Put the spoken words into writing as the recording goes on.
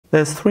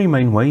There's three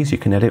main ways you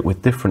can edit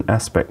with different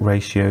aspect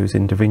ratios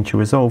in DaVinci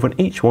Resolve, and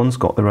each one's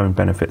got their own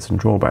benefits and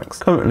drawbacks.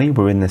 Currently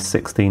we're in this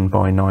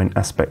 16:9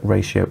 aspect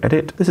ratio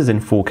edit. This is in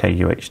 4K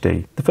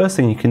UHD. The first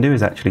thing you can do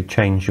is actually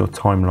change your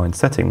timeline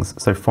settings.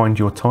 So find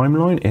your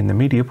timeline in the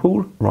media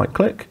pool, right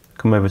click,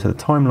 come over to the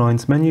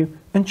timelines menu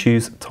and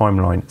choose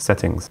timeline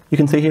settings. You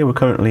can see here we're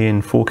currently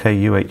in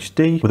 4K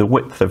UHD with a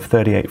width of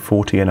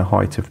 3840 and a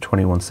height of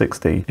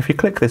 2160. If you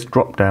click this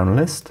drop down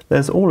list,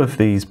 there's all of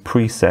these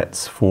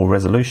presets for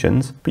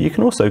resolutions, but you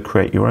can also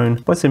create your own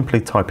by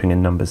simply typing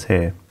in numbers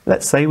here.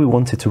 Let's say we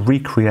wanted to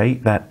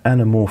recreate that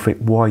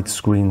anamorphic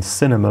widescreen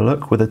cinema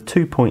look with a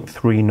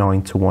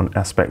 2.39:1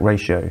 aspect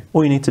ratio.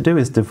 All you need to do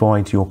is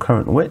divide your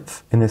current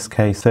width, in this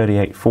case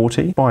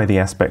 3840, by the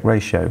aspect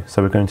ratio.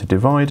 So we're going to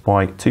divide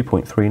by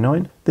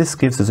 2.39. This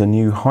gives us a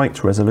new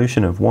height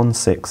resolution of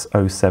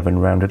 1607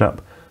 rounded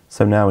up.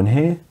 So now in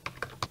here,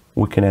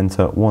 we can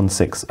enter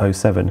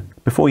 1607.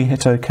 Before you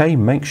hit OK,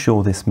 make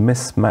sure this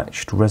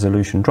mismatched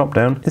resolution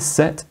dropdown is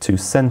set to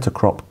center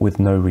crop with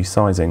no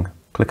resizing.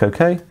 Click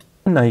OK.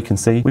 And now you can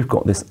see we've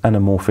got this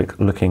anamorphic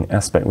looking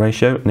aspect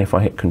ratio, and if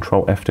I hit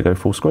Ctrl F to go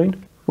full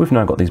screen, we've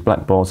now got these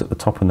black bars at the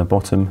top and the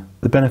bottom.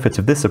 The benefit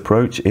of this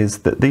approach is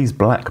that these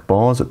black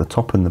bars at the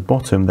top and the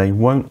bottom, they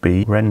won't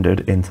be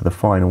rendered into the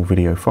final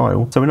video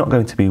file, so we're not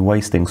going to be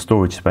wasting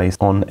storage space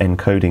on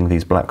encoding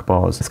these black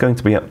bars. It's going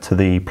to be up to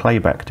the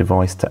playback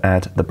device to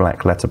add the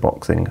black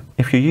letterboxing.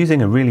 If you're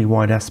using a really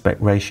wide aspect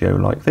ratio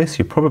like this,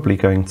 you're probably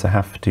going to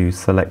have to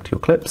select your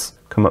clips,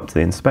 come up to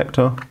the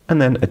inspector, and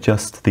then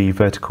adjust the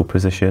vertical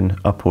position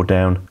up or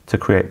down to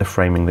create the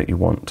framing that you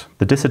want.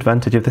 The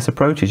disadvantage of this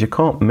approach is you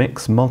can't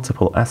mix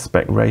multiple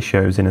aspect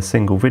ratios in a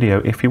single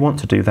video if you want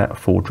to do that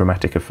for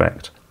dramatic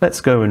effect. Let's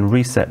go and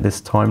reset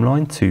this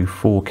timeline to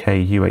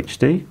 4K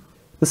UHD.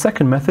 The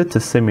second method to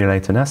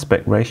simulate an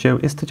aspect ratio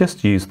is to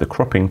just use the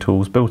cropping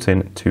tools built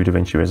in to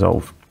DaVinci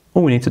Resolve.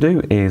 All we need to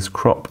do is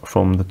crop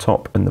from the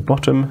top and the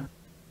bottom,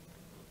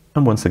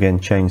 and once again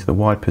change the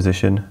wide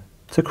position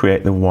to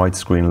create the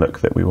widescreen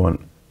look that we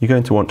want. You're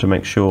going to want to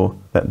make sure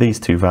that these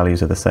two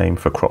values are the same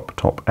for crop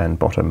top and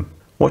bottom.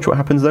 Watch what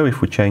happens though if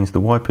we change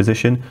the wide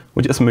position.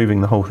 We're just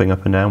moving the whole thing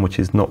up and down, which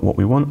is not what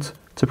we want.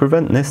 To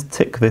prevent this,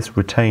 tick this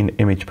retain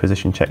image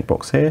position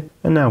checkbox here,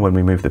 and now when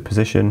we move the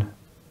position,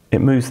 it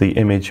moves the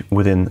image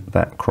within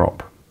that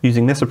crop.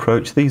 Using this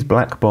approach, these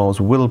black bars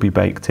will be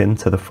baked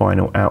into the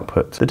final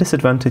output. The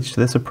disadvantage to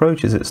this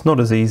approach is it's not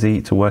as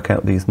easy to work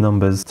out these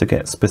numbers to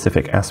get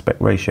specific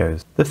aspect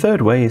ratios. The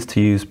third way is to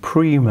use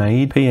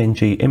pre-made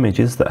PNG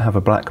images that have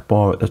a black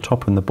bar at the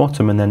top and the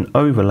bottom and then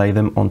overlay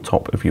them on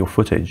top of your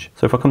footage.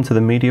 So if I come to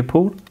the media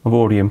pool, I've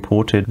already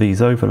imported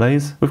these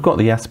overlays. We've got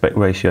the aspect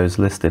ratios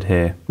listed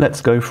here.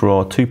 Let's go for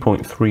our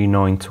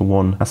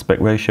 2.39:1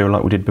 aspect ratio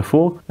like we did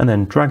before, and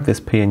then drag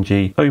this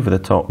PNG over the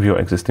top of your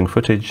existing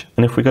footage.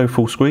 And if we go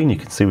full screen, you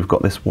can see we've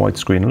got this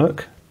widescreen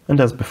look,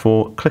 and as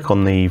before, click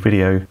on the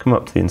video, come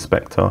up to the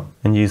inspector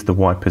and use the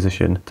wide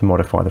position to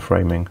modify the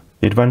framing.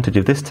 The advantage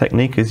of this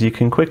technique is you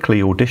can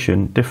quickly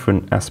audition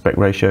different aspect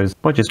ratios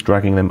by just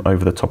dragging them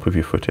over the top of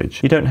your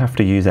footage. You don't have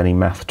to use any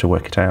math to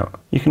work it out.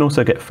 You can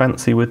also get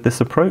fancy with this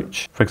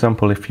approach. For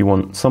example, if you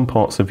want some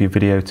parts of your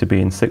video to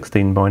be in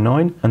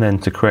 16:9 and then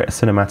to create a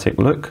cinematic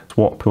look,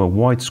 swap to a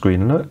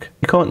widescreen look,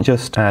 you can't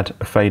just add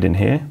a fade in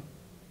here.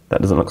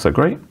 That doesn't look so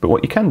great, but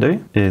what you can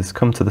do is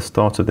come to the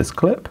start of this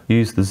clip,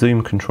 use the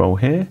zoom control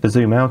here to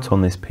zoom out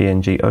on this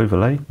PNG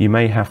overlay. You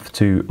may have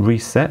to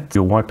reset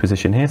your wide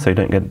position here so you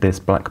don't get this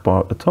black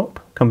bar at the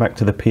top. Come back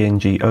to the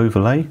PNG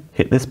overlay,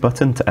 hit this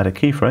button to add a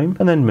keyframe,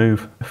 and then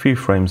move a few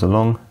frames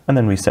along, and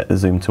then reset the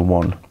zoom to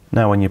 1.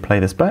 Now when you play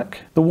this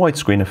back, the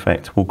widescreen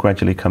effect will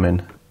gradually come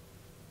in.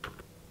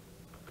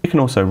 You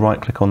can also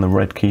right click on the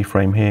red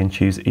keyframe here and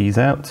choose ease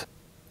out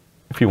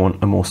if you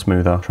want a more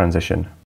smoother transition.